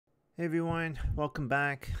Hey everyone, welcome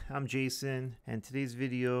back. I'm Jason, and today's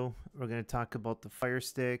video we're going to talk about the Fire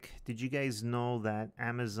Stick. Did you guys know that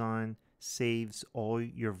Amazon saves all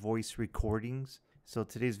your voice recordings? So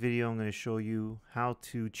today's video I'm going to show you how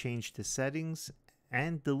to change the settings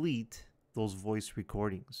and delete those voice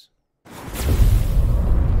recordings.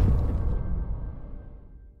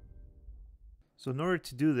 So in order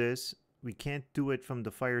to do this, we can't do it from the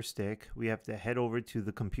Fire Stick. We have to head over to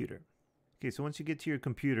the computer. Okay, so once you get to your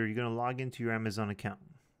computer, you're going to log into your Amazon account.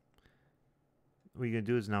 What you're going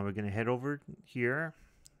to do is now we're going to head over here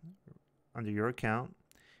under your account,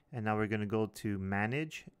 and now we're going to go to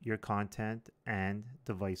Manage Your Content and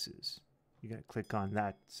Devices. You're going to click on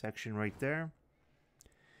that section right there,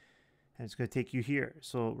 and it's going to take you here.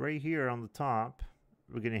 So right here on the top,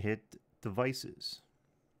 we're going to hit Devices.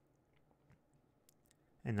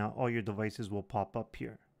 And now all your devices will pop up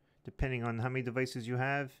here. Depending on how many devices you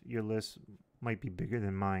have, your list might be bigger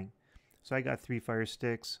than mine. So I got 3 Fire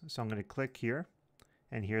Sticks, so I'm going to click here,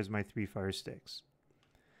 and here's my 3 Fire Sticks.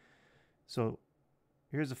 So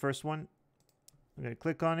here's the first one. I'm going to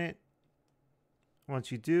click on it.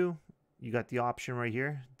 Once you do, you got the option right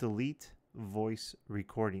here, delete voice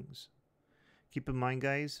recordings. Keep in mind,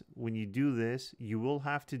 guys, when you do this, you will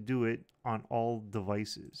have to do it on all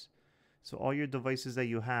devices. So all your devices that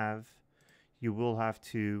you have, you will have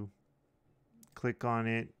to click on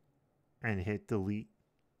it and hit delete.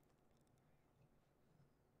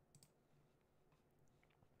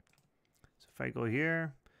 So if I go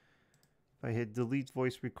here, if I hit delete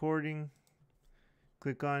voice recording,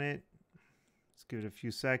 click on it, let's give it a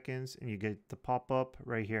few seconds, and you get the pop-up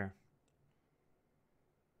right here.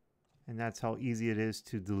 And that's how easy it is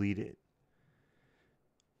to delete it.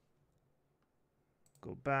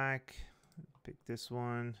 Go back, pick this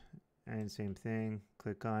one, and same thing,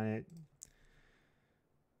 click on it,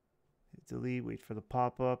 hit delete, wait for the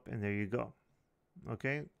pop-up, and there you go.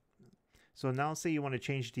 Okay, so now say you want to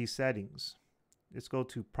change these settings. Let's go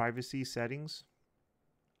to Privacy Settings.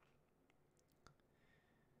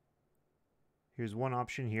 Here's one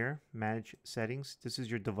option here, Manage Settings. This is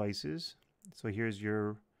your devices. So here's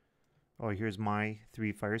here's my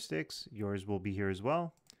 3 Fire Sticks. Yours will be here as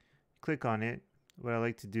well. Click on it. What I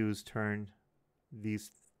like to do is turn these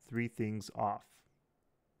 3 things off.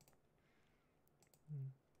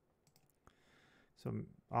 So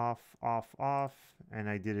off, off, off, and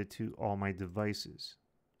I did it to all my devices.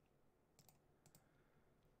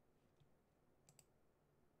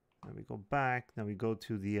 Now we go back, now we go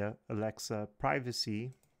to the Alexa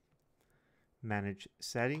Privacy, Manage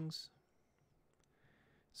Settings.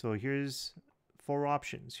 So here's 4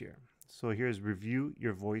 options here. So here's Review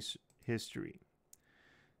Your Voice History.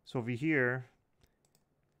 So over here,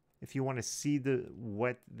 if you want to see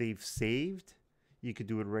what they've saved, you could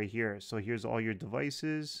do it right here. So here's all your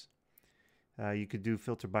devices. You could do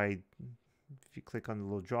filter by, if you click on the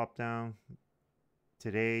little drop down,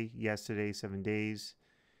 today, yesterday, 7 days.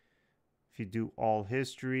 If you do all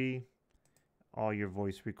history, all your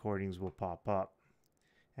voice recordings will pop up.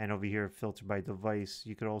 And over here, filter by device,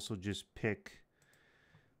 you could also just pick.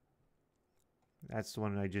 That's the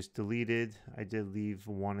one I just deleted. I did leave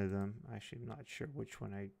one of them. Actually, I'm not sure which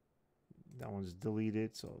one that one's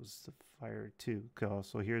deleted, so it was the Fire 2.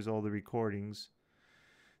 So here's all the recordings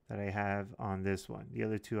that I have on this one. The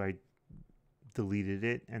other 2 I deleted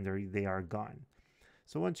it, and they are gone.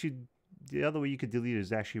 So the other way you could delete it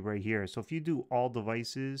is actually right here. So if you do all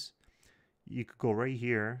devices, you could go right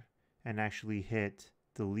here and actually hit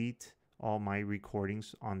delete all my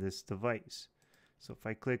recordings on this device. So if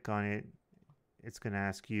I click on it, it's going to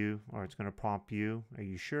ask you, or it's going to prompt you, are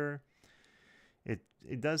you sure?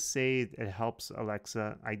 It does say it helps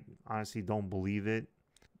Alexa. I honestly don't believe it.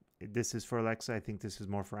 This is for Alexa. I think this is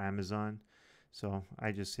more for Amazon. So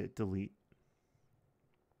I just hit delete.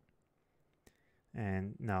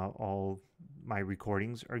 And now all my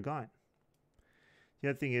recordings are gone. The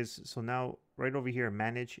other thing is, so now right over here,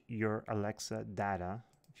 Manage Your Alexa Data.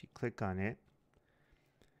 If you click on it,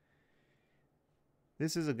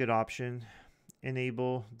 this is a good option.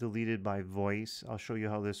 Enable deleted by voice. I'll show you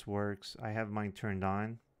how this works. I have mine turned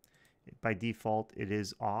on. By default, it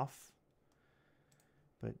is off.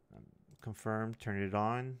 But confirm, turn it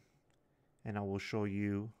on, and I will show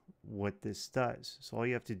you what this does. So all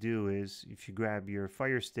you have to do is, if you grab your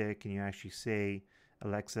Fire Stick and you actually say,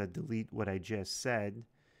 Alexa, delete what I just said,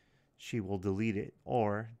 she will delete it,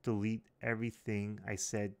 or delete everything I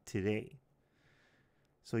said today.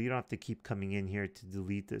 So you don't have to keep coming in here to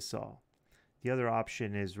delete this all. The other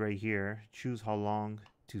option is right here, choose how long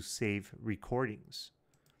to save recordings.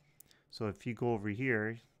 So if you go over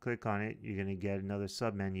here, click on it, you're going to get another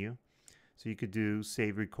sub menu. So you could do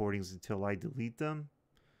save recordings until I delete them,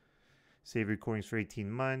 save recordings for 18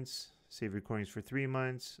 months, save recordings for 3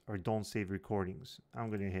 months, or don't save recordings. I'm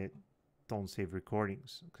going to hit don't save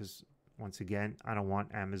recordings because, once again, I don't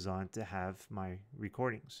want Amazon to have my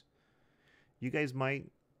recordings. You guys might.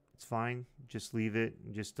 It's fine. Just leave it.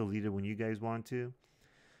 Just delete it when you guys want to.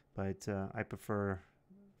 But I prefer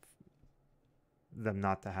them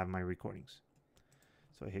not to have my recordings.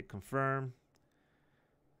 So I hit confirm.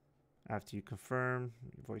 After you confirm,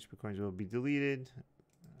 your voice recordings will be deleted.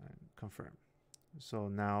 Confirm. So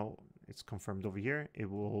now it's confirmed over here. It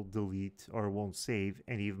will delete or won't save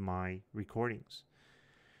any of my recordings.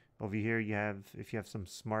 Over here you have, if you have some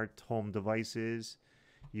smart home devices,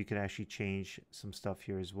 you can actually change some stuff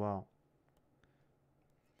here as well.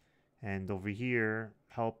 And over here,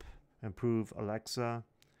 help improve Alexa.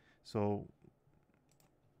 So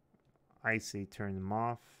I say turn them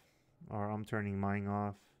off, or I'm turning mine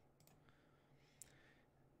off.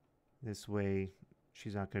 This way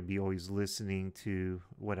she's not going to be always listening to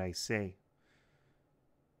what I say.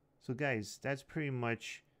 So guys, that's pretty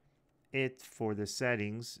much it for the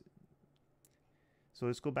settings. So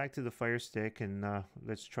let's go back to the Fire Stick and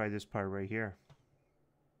let's try this part right here.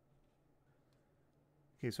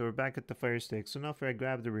 Okay, so we're back at the Fire Stick. So now if I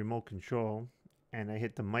grab the remote control and I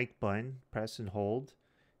hit the mic button, press and hold,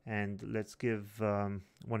 and let's give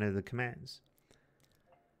one of the commands.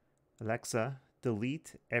 Alexa,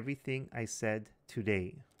 delete everything I said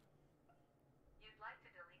today. You'd like to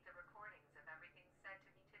delete the recordings of everything said to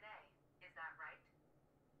me today, is that right?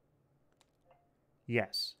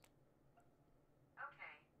 Yes.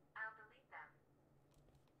 Okay, I'll delete them.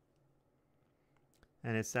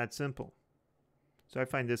 And it's that simple. So I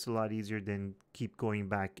find this a lot easier than keep going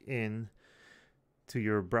back in to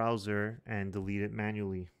your browser and delete it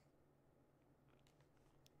manually.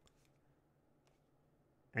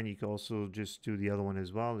 And you can also just do the other one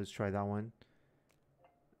as well. Let's try that one.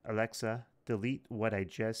 Alexa, delete what I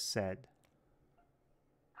just said.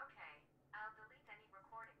 Okay, I'll delete any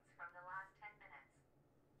recordings from the last 10 minutes.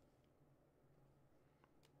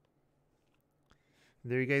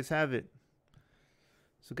 There you guys have it.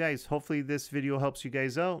 So guys, hopefully this video helps you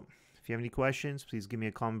guys out. If you have any questions, please give me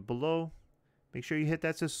a comment below. Make sure you hit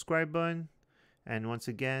that subscribe button. And once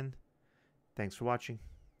again, thanks for watching.